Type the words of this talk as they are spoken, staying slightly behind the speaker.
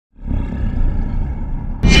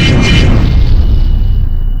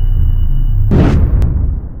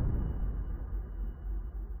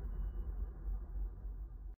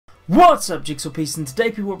What's up, Jigsaw Piece, and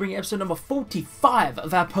today people will bring episode number 45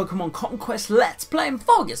 of our Pokemon Conquest Let's Play. And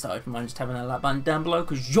before we get started, mind just having that like button down below,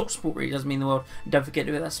 because your support really does mean the world. And don't forget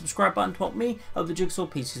to hit that subscribe button to help me help the Jigsaw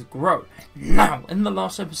Pieces grow. Now, in the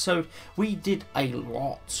last episode, we did a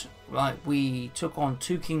lot. Like, we took on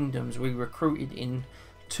 2 kingdoms, we recruited in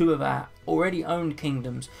 2 of our already owned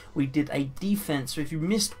kingdoms, we did a defense. So if you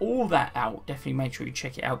missed all that out, definitely make sure you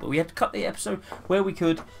check it out. But we had to cut the episode where we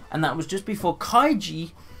could, and that was just before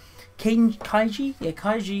Kaiji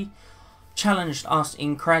challenged us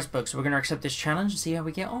in Krasberg, so we're going to accept this challenge and see how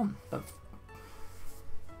we get on. But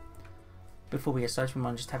before we get started,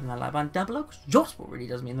 mind just having that like button down below, because your support really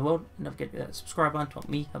does mean the world. And don't forget to hit that subscribe button to help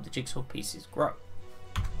me help the Jigsaw Pieces grow.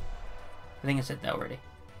 I think I said that already.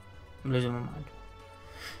 I'm losing my mind.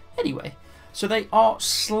 Anyway, so they are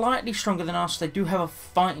slightly stronger than us. They do have a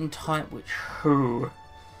fighting type, which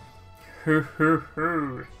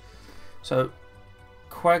so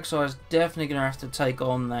Quagsire is definitely going to have to take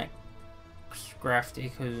on that Scrafty,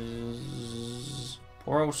 because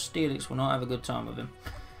poor old Steelix will not have a good time with him.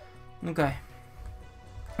 Okay.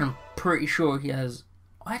 I'm pretty sure he has...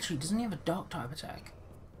 Oh, actually, doesn't he have a dark type attack?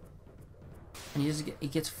 And he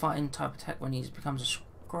gets a fighting type attack when he becomes a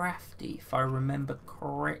Scrafty, if I remember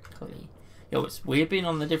correctly. Yo, it's weird being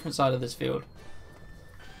on the different side of this field.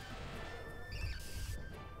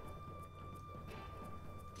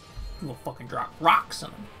 We'll fucking drop rocks on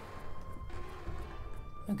him.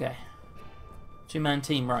 Okay. 2-man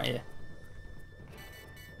team right here.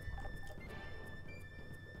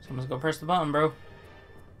 Someone's got to press the button, bro.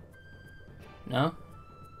 No?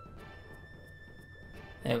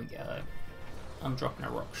 There we go. I'm dropping a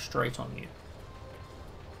rock straight on you.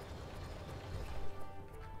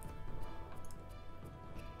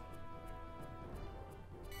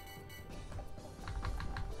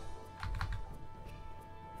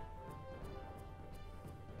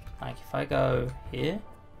 Like if I go here,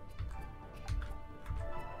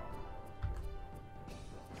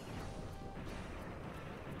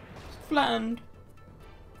 it's flattened.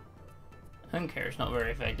 I don't care, it's not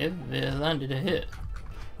very effective. It landed a hit.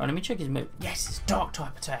 Right, let me check his move. Yes, it's dark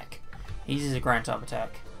type attack. His is a ground type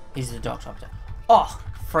attack. His is a dark type attack. Oh,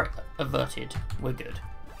 threat averted. We're good.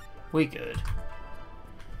 We're good.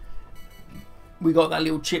 We got that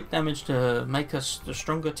little chip damage to make us the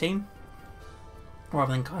stronger team.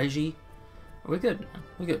 Rather than Kaiji. We're good.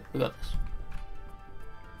 We're good. We got this.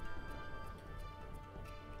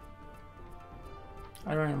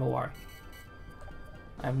 I don't have a worry.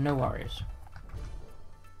 I have no worries.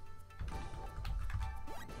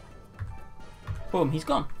 Boom, he's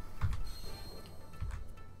gone.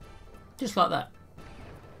 Just like that.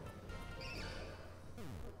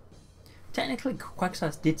 Technically,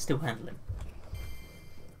 Quagsire did still handle him.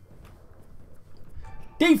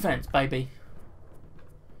 Defense, baby!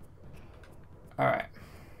 Alright.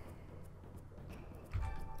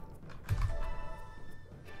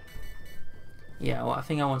 Yeah, well, I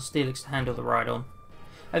think I want Steelix to handle the ride on.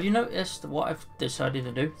 Have you noticed what I've decided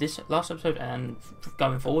to do this last episode and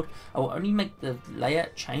going forward? I will only make the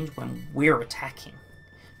layout change when we're attacking.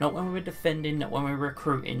 Not when we're defending, not when we're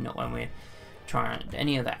recruiting, not when we're trying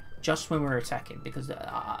any of that. Just when we're attacking, because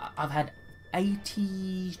I've had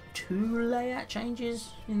 82 layout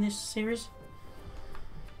changes in this series.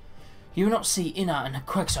 You will not see Ieyasu and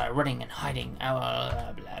Quagsire running and hiding.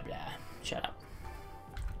 Blah, blah, blah. Shut up.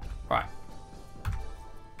 Right.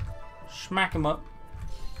 Smack him up.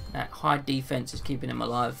 That high defense is keeping him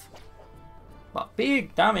alive. But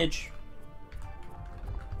big damage.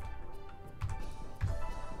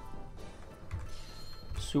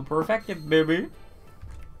 Super effective, baby.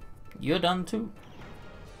 You're done too.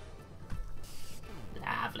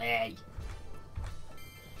 Lovely.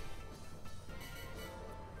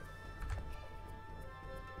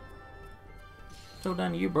 Still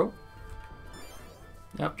down to you, bro.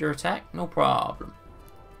 You upped your attack? No problem.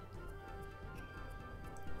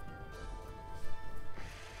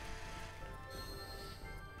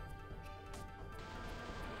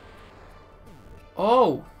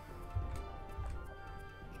 Oh!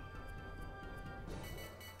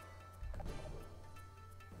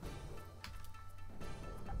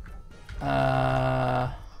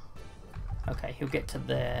 Okay, he'll get to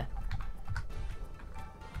there.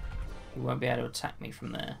 He won't be able to attack me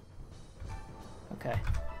from there. Okay.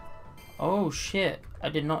 Oh shit, I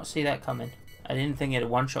did not see that coming. I didn't think it'd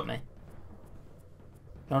one-shot me.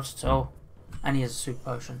 Not at all. And he has a super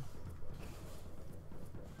potion.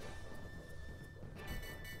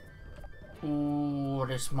 Ooh,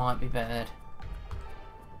 this might be bad.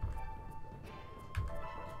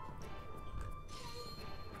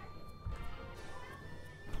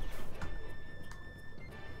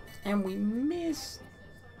 And we missed.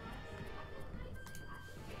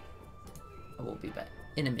 I will be back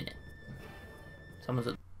in a minute. Someone's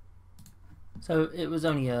at... So it was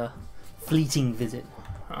only a fleeting visit.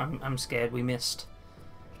 I'm scared we missed.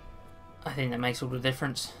 I think that makes all the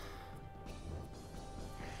difference.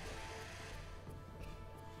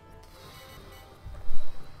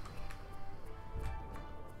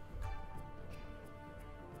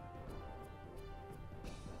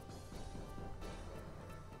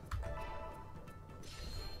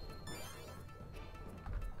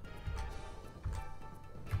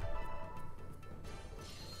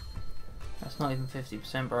 That's not even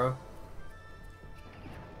 50%, bro.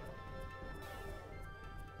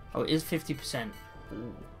 Oh, it is 50%.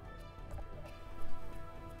 Ooh.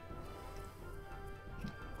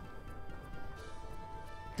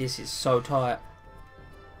 This is so tight.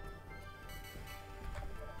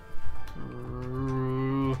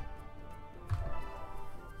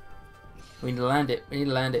 We need to land it. We need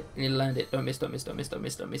to land it. We need to land it. Don't miss, don't miss, don't miss, don't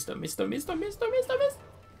miss, don't miss, don't miss, don't miss, don't miss, don't miss, don't miss.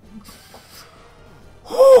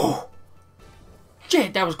 Oh!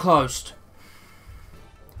 Shit, that was close.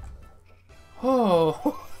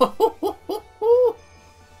 Oh.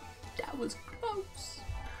 That was close.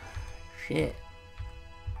 Shit.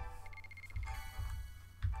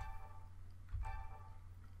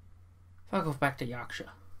 Fuck off back to Yaksha.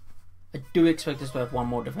 I do expect us to have one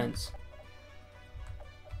more defense.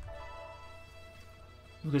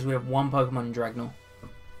 Because we have one Pokemon in Dragnor.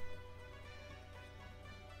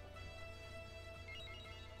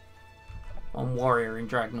 One warrior in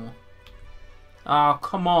Dragnor. Oh,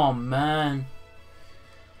 come on, man.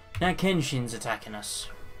 Now Kenshin's attacking us.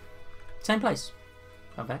 Same place.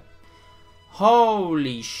 Okay.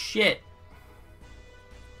 Holy shit.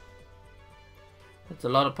 That's a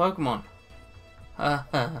lot of Pokemon.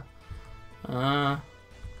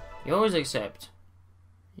 You always accept.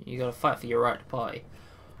 You gotta fight for your right to party.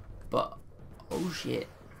 But, oh shit.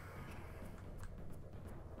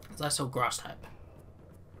 That's all grass type.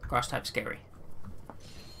 Grass type scary.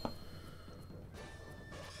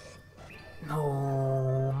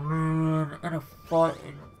 No, man. And a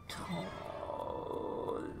fighting time.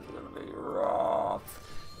 Oh, this is gonna be rough.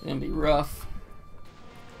 It's gonna be rough.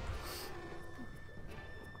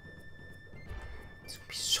 It's gonna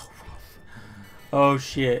be so rough. Oh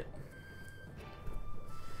shit.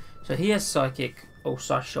 So he has Psychic, or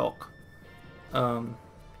Psyshock.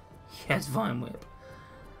 He has Vine Whip.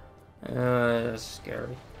 That's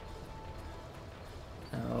scary.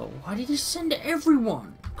 Why did he send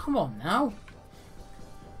everyone? Come on now.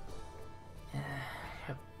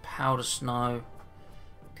 Powder Snow.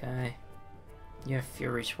 Okay. You have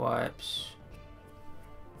Fury Swipes.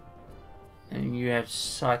 And you have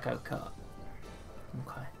Psycho Cut.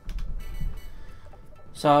 Okay.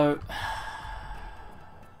 So...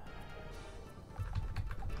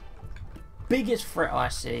 biggest threat I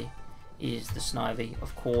see is the Snivy,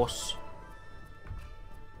 of course.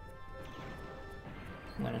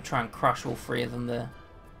 I'm going to try and crush all three of them there.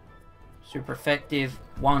 Super effective.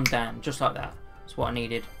 One down, just like that. That's what I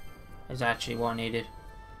needed. That's actually what I needed.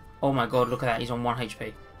 Oh my god, look at that. He's on 1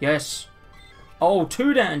 HP. Yes. Oh,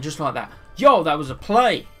 2 down, just like that. Yo, that was a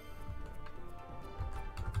play.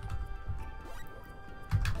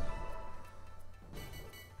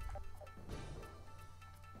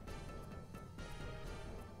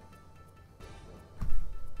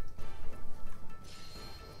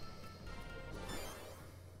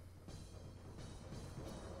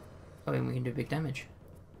 I mean, we can do big damage.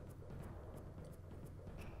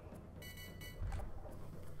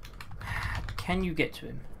 Can you get to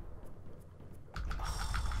him?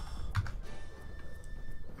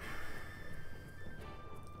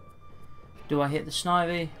 Do I hit the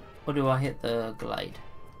Snivy or do I hit the Glade?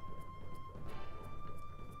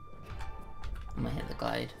 I'm gonna hit the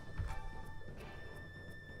Glade.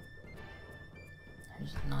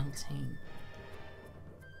 Who's 19?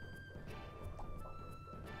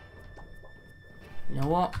 You know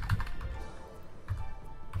what?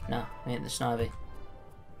 No, I hit the Snivy.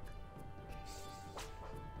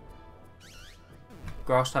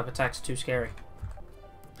 Grass type attacks are too scary.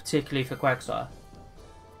 Particularly for Quagsire.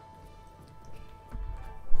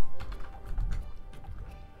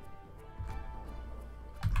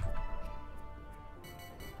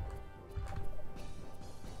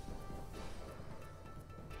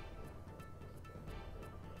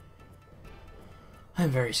 I'm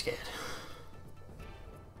very scared.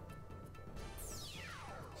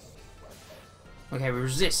 Okay, we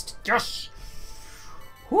resist. Yes!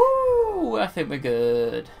 Woo! I think we're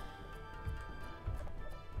good.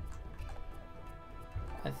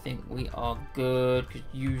 I think we are good, because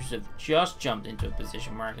you have just jumped into a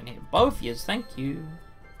position where I can hit both yous. Thank you.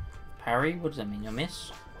 Parry? What does that mean? You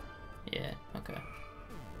miss? Yeah, okay.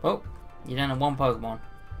 Oh, you're down to one Pokemon.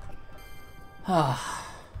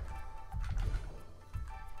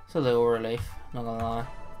 It's a little relief, not gonna lie.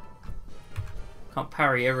 Can't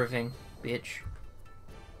parry everything, bitch.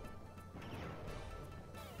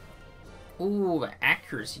 Ooh, the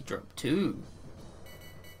accuracy drop too.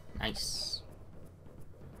 Nice.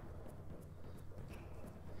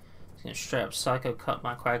 He's gonna straight up Psycho Cut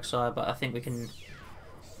my Quagsire, but I think we can...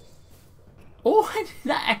 Oh,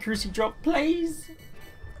 that accuracy drop, please!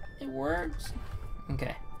 It works.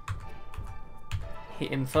 Okay.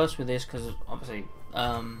 Hit him first with this, because obviously,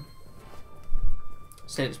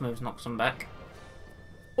 Steelix moves knocks him back.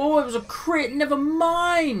 Oh, it was a crit, never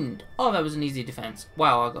mind! Oh, that was an easy defense.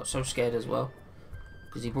 Wow, I got so scared as well.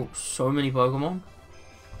 Because he brought so many Pokemon.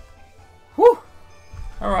 Whew!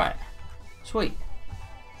 Alright. Sweet.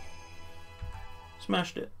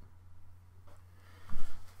 Smashed it.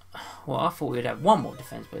 Well, I thought we'd have one more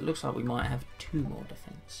defense, but it looks like we might have two more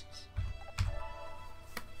defenses.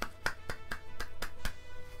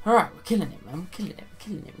 Alright, we're killing it, man. We're killing it, we're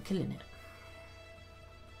killing it, we're killing it.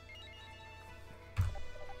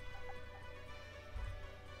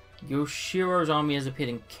 Yoshiro's army has appeared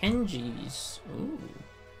in Kenji's. Ooh.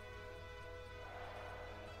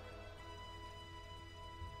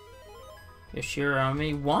 Yoshiro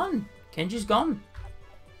army won. Kenji's gone.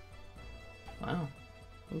 Wow.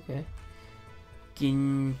 Okay.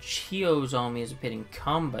 Ginchio's army has appeared in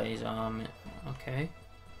Kanbei's army. Okay.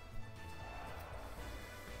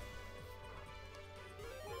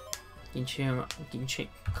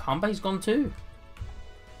 Kanbei's gone too.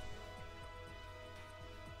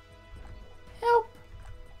 Help!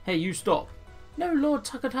 Hey, you stop. No, Lord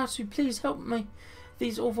Takatatsu, please help me.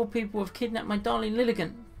 These awful people have kidnapped my darling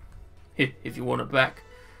Lilligant. If you want it back,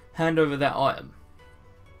 hand over that item.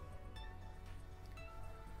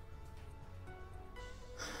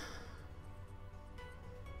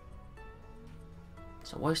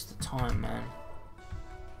 It's a waste of time, man.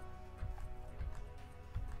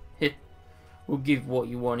 Here, we'll give what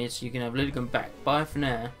you wanted so you can have Lilligant back. Bye for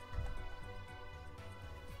now.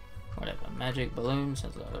 Whatever, magic balloon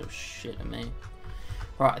sounds like oh shit to me.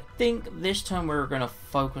 Right, I think this time we're going to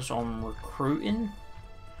focus on recruiting.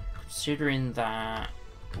 Considering that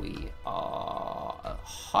we are at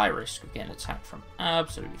high risk of getting attacked from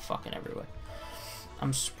absolutely fucking everywhere.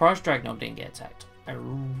 I'm surprised Dragnol didn't get attacked. I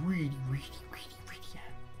really am.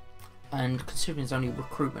 And considering it's only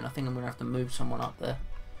recruitment, I think I'm going to have to move someone up there.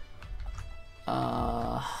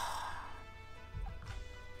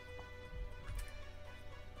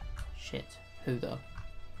 Shit. Who though?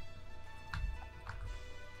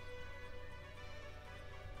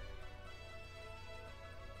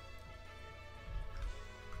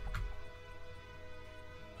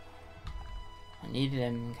 I needed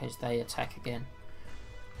them in case they attack again.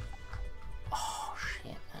 Oh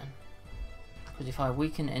shit, man. Because if I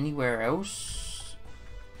weaken anywhere else,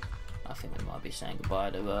 I think we might be saying goodbye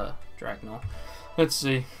to Dragnol. Let's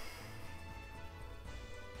see.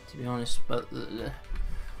 To be honest, but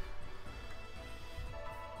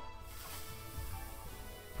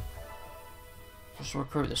just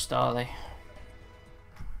recruit the Starly.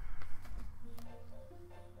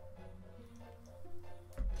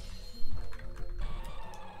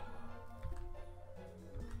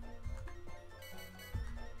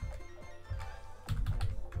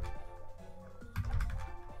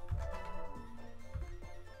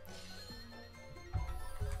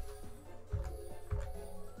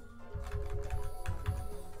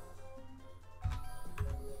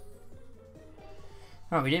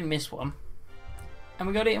 Right, we didn't miss one. And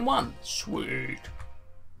we got it in one. Sweet.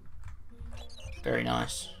 Very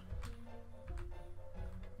nice.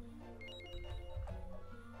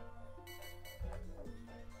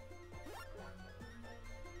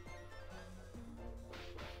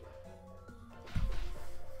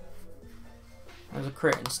 That was a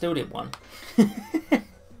crit and still did one.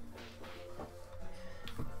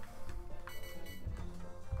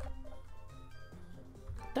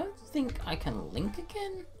 Don't think I can link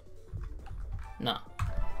again? No.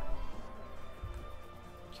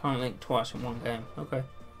 Can't link twice in one game. Okay.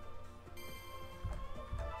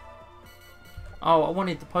 Oh, I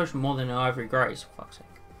wanted the potion more than an Ivory Grace, for fuck's sake.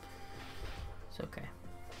 It's okay.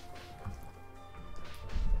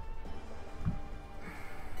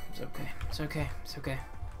 It's okay. It's okay. It's okay.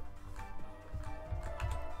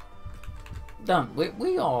 Done.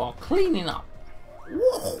 We are cleaning up.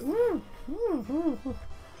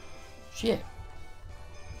 Shit.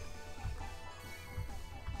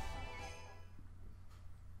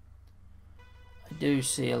 do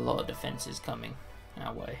see a lot of defenses coming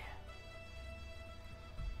our way.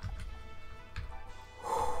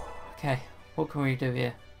 Okay, what can we do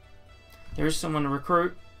here? There is someone to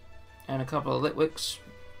recruit and a couple of Litwicks,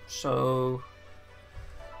 so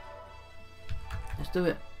let's do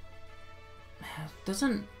it.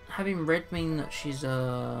 Doesn't having red mean that she's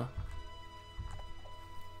a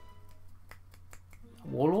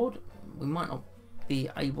warlord? We might not be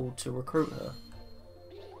able to recruit her.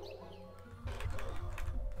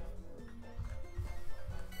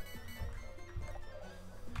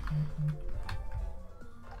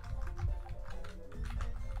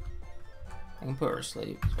 I can put her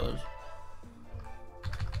asleep, I suppose.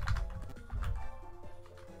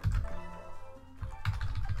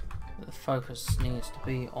 But the focus needs to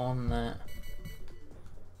be on that.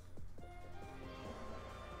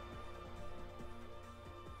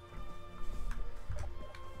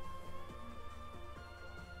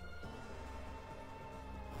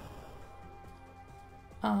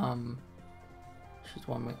 She's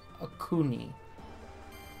one with Akuni.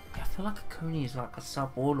 Yeah, I feel like Akuni is like a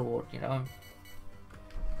sub-warlord, you know?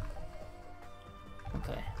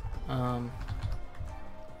 Okay. I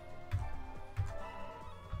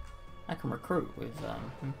can recruit with,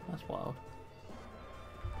 that's wild.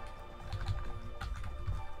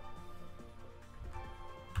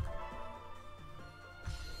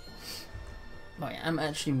 Right, I'm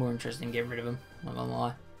actually more interested in getting rid of him, not gonna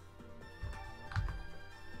lie.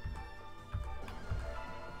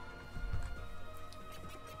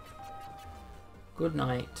 Good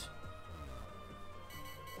night.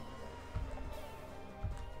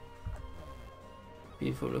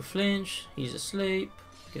 Beautiful little flinch. He's asleep.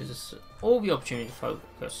 Gives us all the opportunity to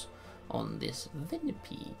focus on this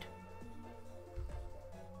Venipede.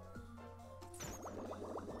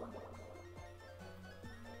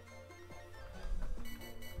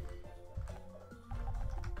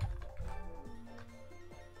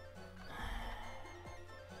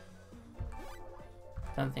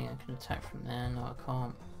 Don't think I can attack from there. No, I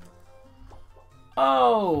can't.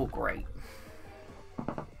 Oh, great.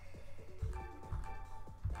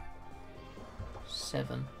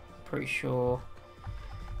 7. Pretty sure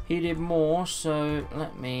he did more, so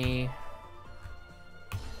let me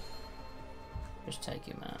just take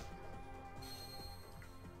him out.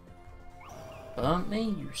 Burnt me,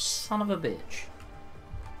 you son of a bitch.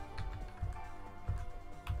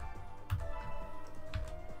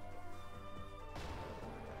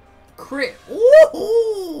 Crit.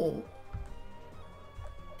 Ooh!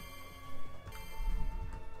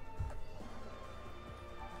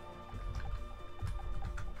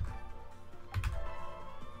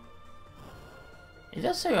 It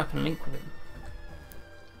does say I can link with him.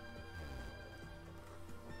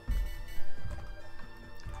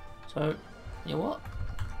 So, you know what?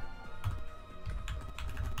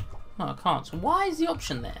 No, I can't. So why is the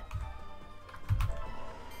option there?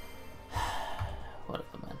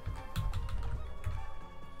 Whatever, man.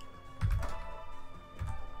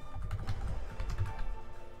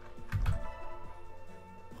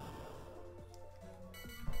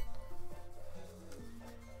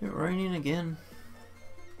 It's raining again.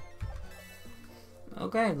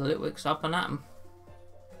 Okay, the Litwick's up and at him.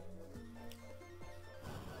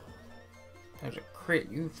 There's a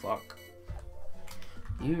crit, you fuck.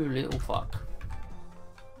 You little fuck.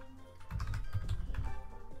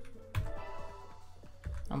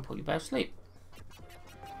 I'm put you back to sleep.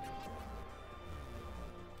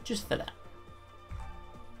 Just for that.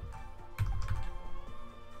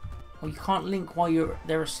 Oh, you can't link while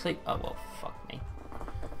they're asleep. Oh well, fuck me.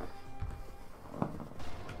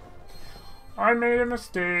 I made a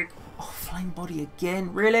mistake. Oh, flame body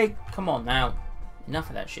again? Really? Come on now. Enough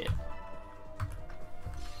of that shit.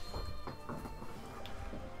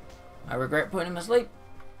 I regret putting him asleep.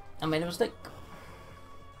 I made a mistake.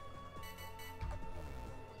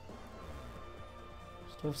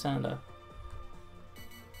 Still Sander.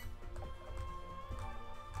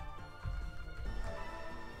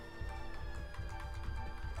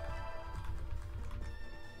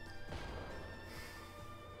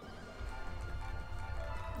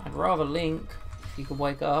 I'd rather Link, if you could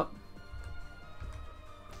wake up.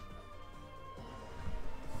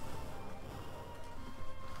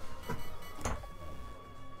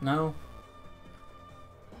 No.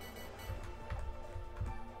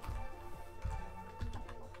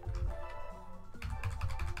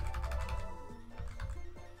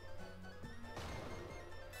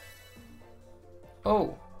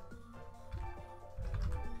 Oh.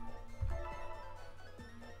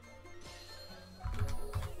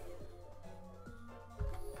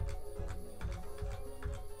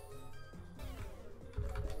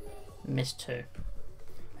 Missed 2.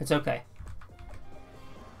 It's okay.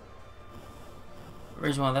 The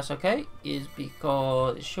reason why that's okay is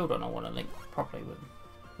because it's shield on. I want to link properly with him.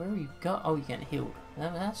 Where are you go? Oh, you're getting healed.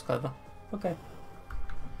 That's clever. Okay.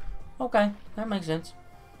 Okay, that makes sense.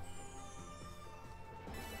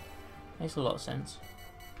 Makes a lot of sense.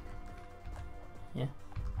 Yeah.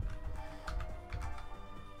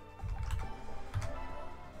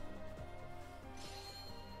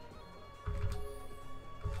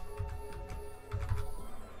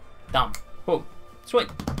 Done. Boom. Sweet.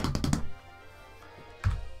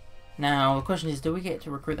 Now the question is, do we get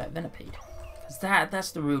to recruit that Venipede? Because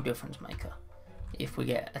that's the real difference maker. If we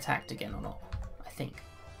get attacked again or not, I think.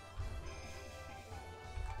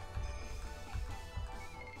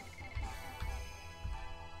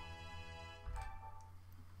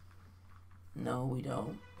 No, we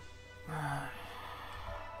don't.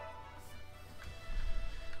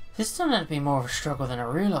 This turned out to be more of a struggle than I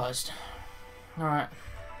realised. Alright,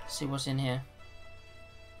 let's see what's in here.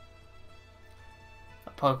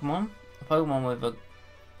 A Pokemon with a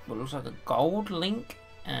what looks like a gold link.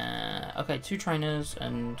 Okay, 2 trainers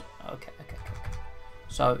and okay.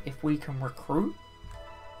 So if we can recruit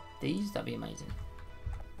these, that'd be amazing.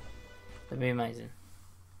 That'd be amazing.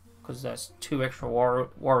 Because that's 2 extra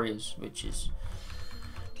warriors, which is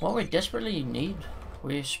what we desperately need.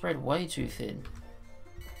 We're spread way too thin.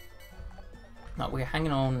 Like, we're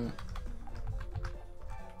hanging on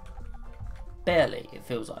barely, it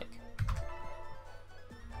feels like.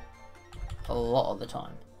 A lot of the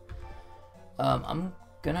time. I'm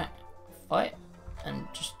gonna fight and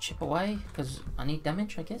just chip away because I need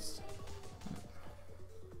damage, I guess.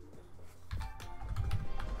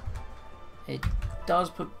 It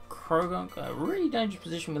does put Krogan in a really dangerous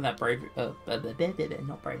position with that bravery.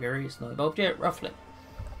 Not bravery, it's not evolved yet, roughly.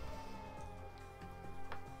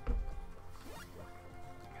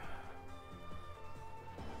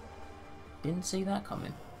 Didn't see that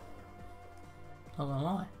coming. Not gonna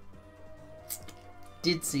lie.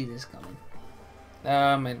 Did see this coming.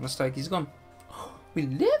 Made a mistake, he's gone. We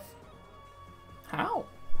live? How?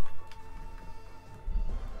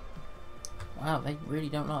 Wow, they really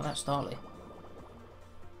don't like that Starly.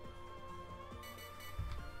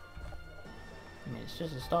 I mean, it's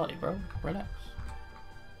just a Starly, bro. Relax.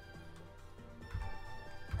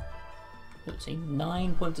 Look, see,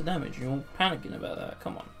 9 points of damage. You're all panicking about that.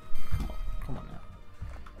 Come on. Come on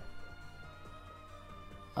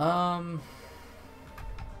now.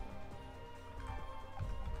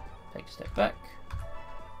 Take a step back.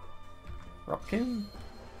 Rock him.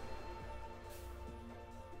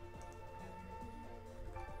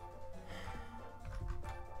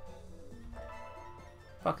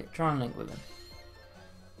 Fuck it, try and link with him.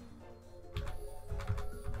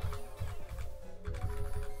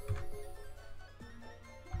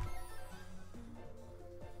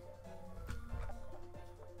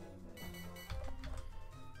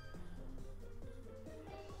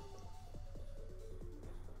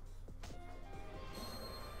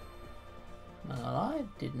 I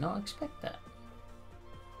did not expect that.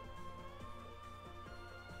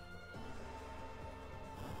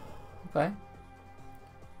 Okay.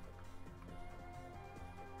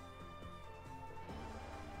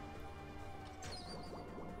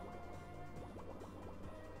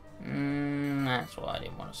 That's what I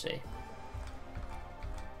didn't want to see.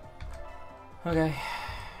 Okay.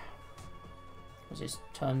 Was this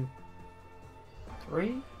turn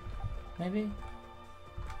 3? Maybe?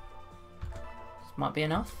 This might be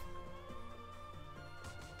enough.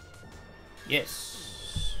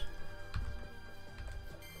 Yes.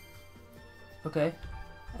 Okay.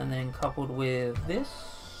 And then coupled with this.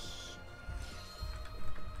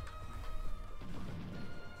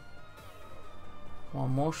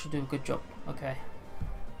 One more should do a good job. Okay.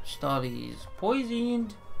 Starly's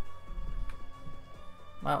poisoned.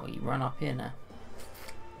 Wow, you run up here now.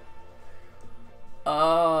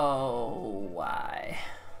 Oh, why?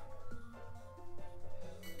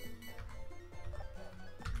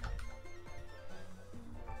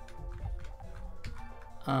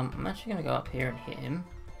 I'm actually gonna go up here and hit him.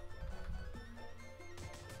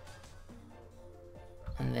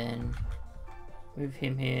 And then move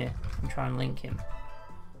him here and try and link him.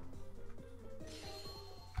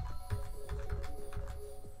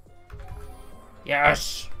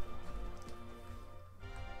 Yes!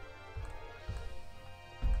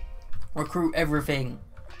 Recruit everything.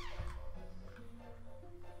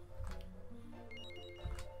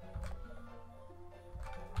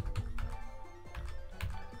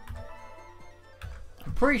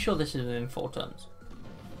 I'm pretty sure this is within 4 turns.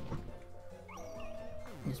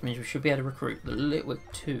 This means we should be able to recruit the Litwick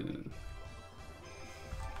 2.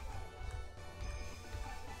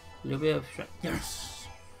 A little bit of strength. Yes.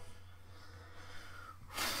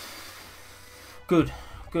 Good.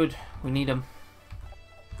 Good. We need them.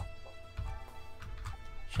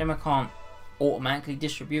 Shame I can't automatically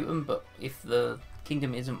distribute them, but if the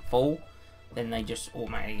kingdom isn't full, then they just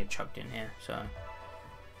automatically get chucked in here. So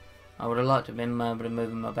I would have liked to have been able to move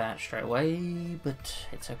them about straight away, but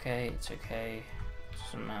it's okay. It's okay.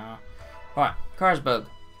 Doesn't matter. Right, Karsberg,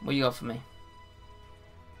 what you got for me?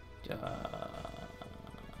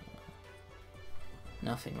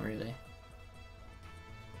 Nothing really.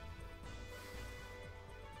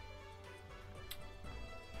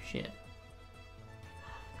 Shit.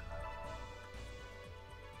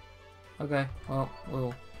 Okay, well,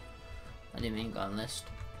 I didn't mean gun list.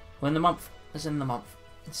 We're in the month. Let's end the month.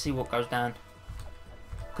 Let's see what goes down.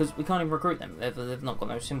 Because we can't even recruit them. They've not got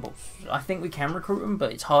those symbols. I think we can recruit them,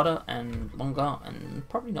 but it's harder and longer and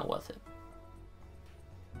probably not worth it.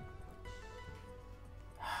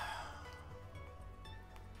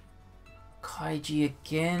 Kaiji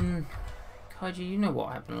again. Kaiji, you know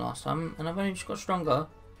what happened last time, and I've only just got stronger.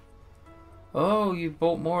 Oh, you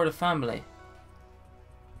bought more of the family.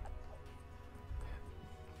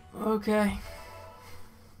 Okay.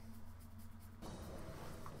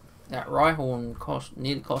 That Rhyhorn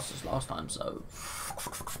nearly cost us last time, so...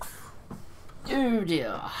 Oh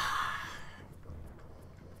dear.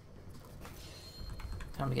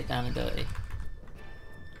 Time to get down and dirty.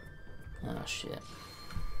 Oh shit.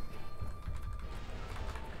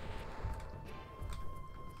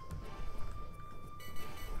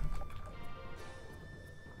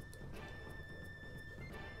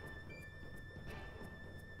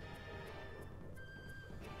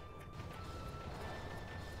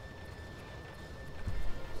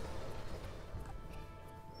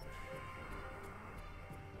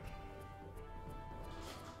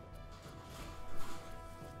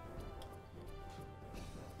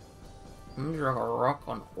 I'm gonna drag a rock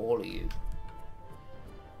on all of you.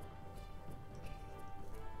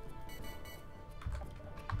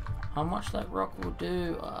 How much that rock will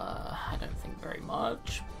do? I don't think very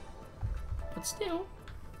much. But still.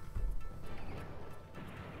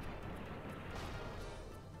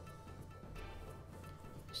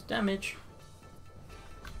 It's damage.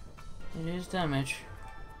 It is damage.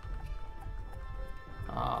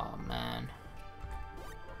 Oh man.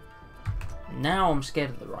 Now I'm scared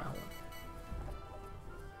of the right one.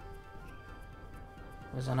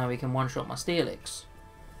 Because I know he can one-shot my Steelix.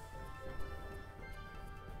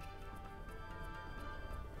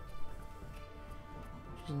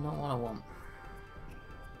 Which is not what I want.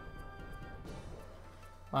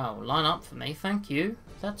 Wow, line up for me, thank you.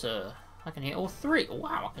 That's a... I can hit all three.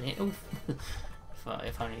 Wow, I can hit all...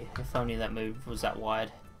 if only that move was that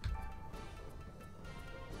wide.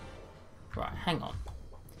 Right, hang on.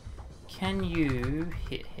 Can you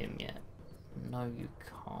hit him yet? No, you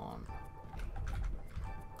can't.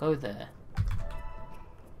 Go there.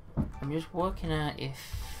 I'm just working out if...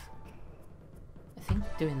 I think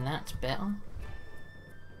doing that's better.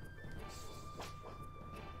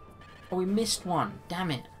 Oh, we missed one. Damn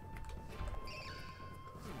it.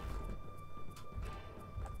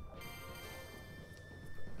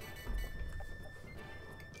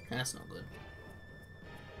 That's not good.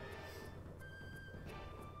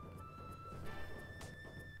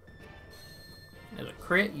 There's a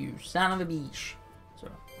crit, you son of a bitch. So.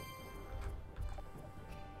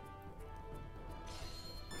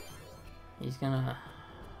 He's gonna...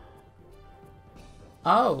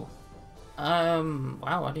 Oh!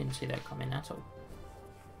 Wow, I didn't see that coming at all.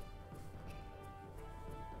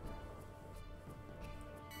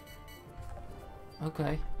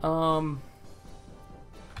 Okay, I'm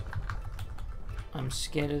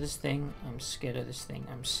scared of this thing, I'm scared of this thing,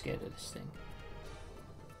 I'm scared of this thing.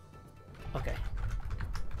 Okay.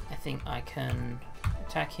 I think I can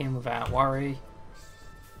attack him without worry.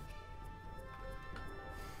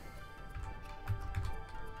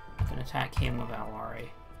 I can attack him without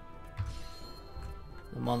worry.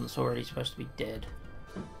 The one that's already supposed to be dead.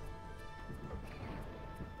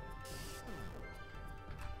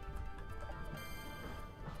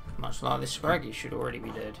 Much like this Scraggy should already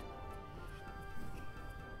be dead.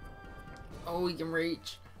 Oh, he can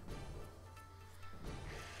reach.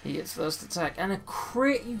 He gets first attack and a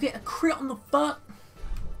crit. You get a crit on the butt.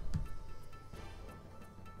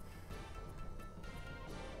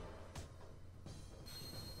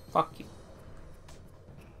 Fuck you.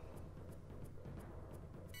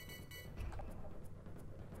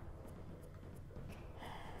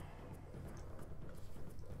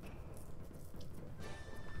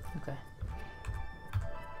 Okay.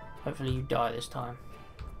 Hopefully you die this time.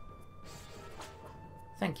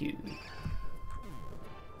 Thank you.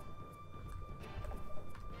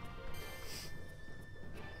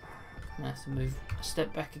 have to move a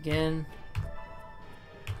step back again.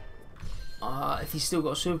 If he's still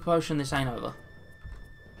got a super potion, this ain't over.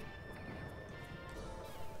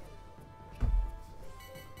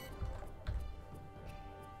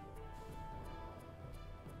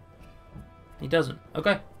 He doesn't.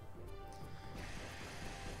 Okay.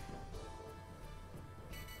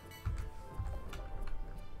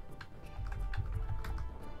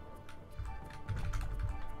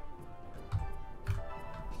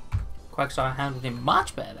 Quagsire handled him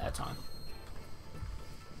much better that time.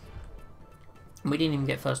 We didn't even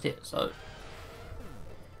get first hit, so...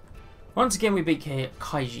 Once again we beat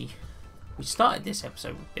Kaiji. We started this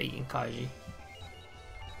episode with beating Kaiji.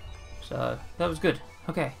 So, that was good.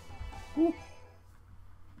 Okay. Woo.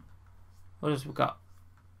 What else we got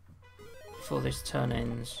before this turn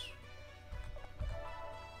ends?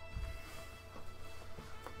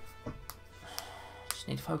 Just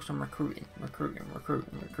need to focus on recruiting.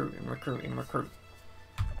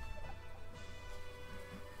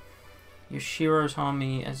 Yoshiro's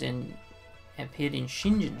army, as in, appeared in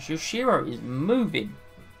Shingen's. Yoshiro is moving.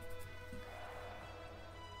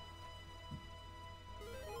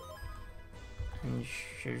 And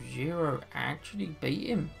Shojiro actually beat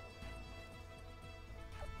him.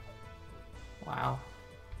 Wow.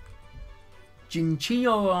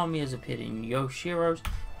 Jinchiyo army has appeared in Yoshiro's.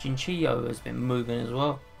 Jinchiyo has been moving as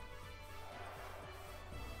well.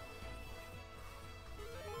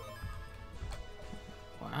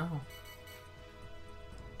 Wow.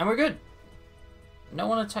 And we're good. No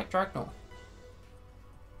one attacked Dragnor.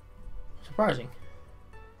 Surprising.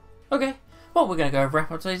 Okay. Well, we're going to go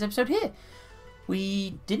wrap up today's episode here.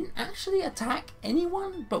 We didn't actually attack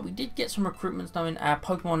anyone, but we did get some recruitments done. Our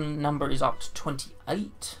Pokemon number is up to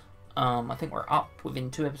 28. I think we're up within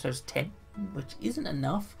 2 episodes 10, which isn't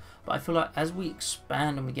enough. But I feel like as we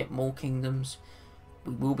expand and we get more kingdoms,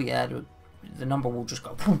 we will be able to, the number will just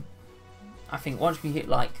go boom. I think once we hit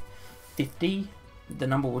like 50, the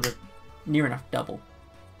number will just near enough double.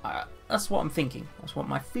 That's what I'm thinking. That's what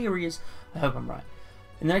my theory is. I hope I'm right.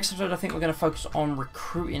 In the next episode, I think we're going to focus on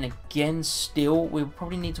recruiting again still. We'll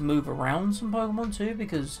probably need to move around some Pokemon too,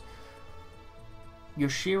 because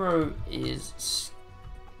Yoshiro is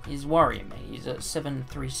worrying me. He's at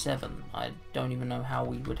 737. I don't even know how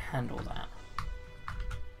we would handle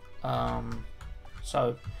that.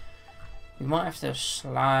 So we might have to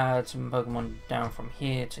slide some Pokemon down from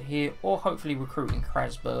here to here, or hopefully recruit in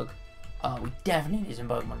Krasberg. We definitely need some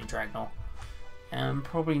Pokemon in Dragnor. And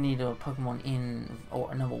probably need a Pokemon in,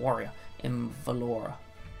 or another warrior in Valora.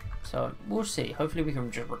 So we'll see. Hopefully we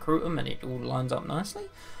can just recruit them and it all lines up nicely.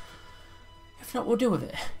 If not, we'll deal with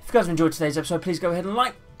it. If you guys enjoyed today's episode, please go ahead and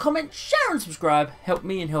like, comment, share and subscribe. Help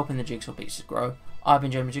me in helping the Jigsaw pieces grow. I've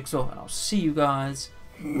been Jamie Jigsaw and I'll see you guys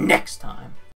next time.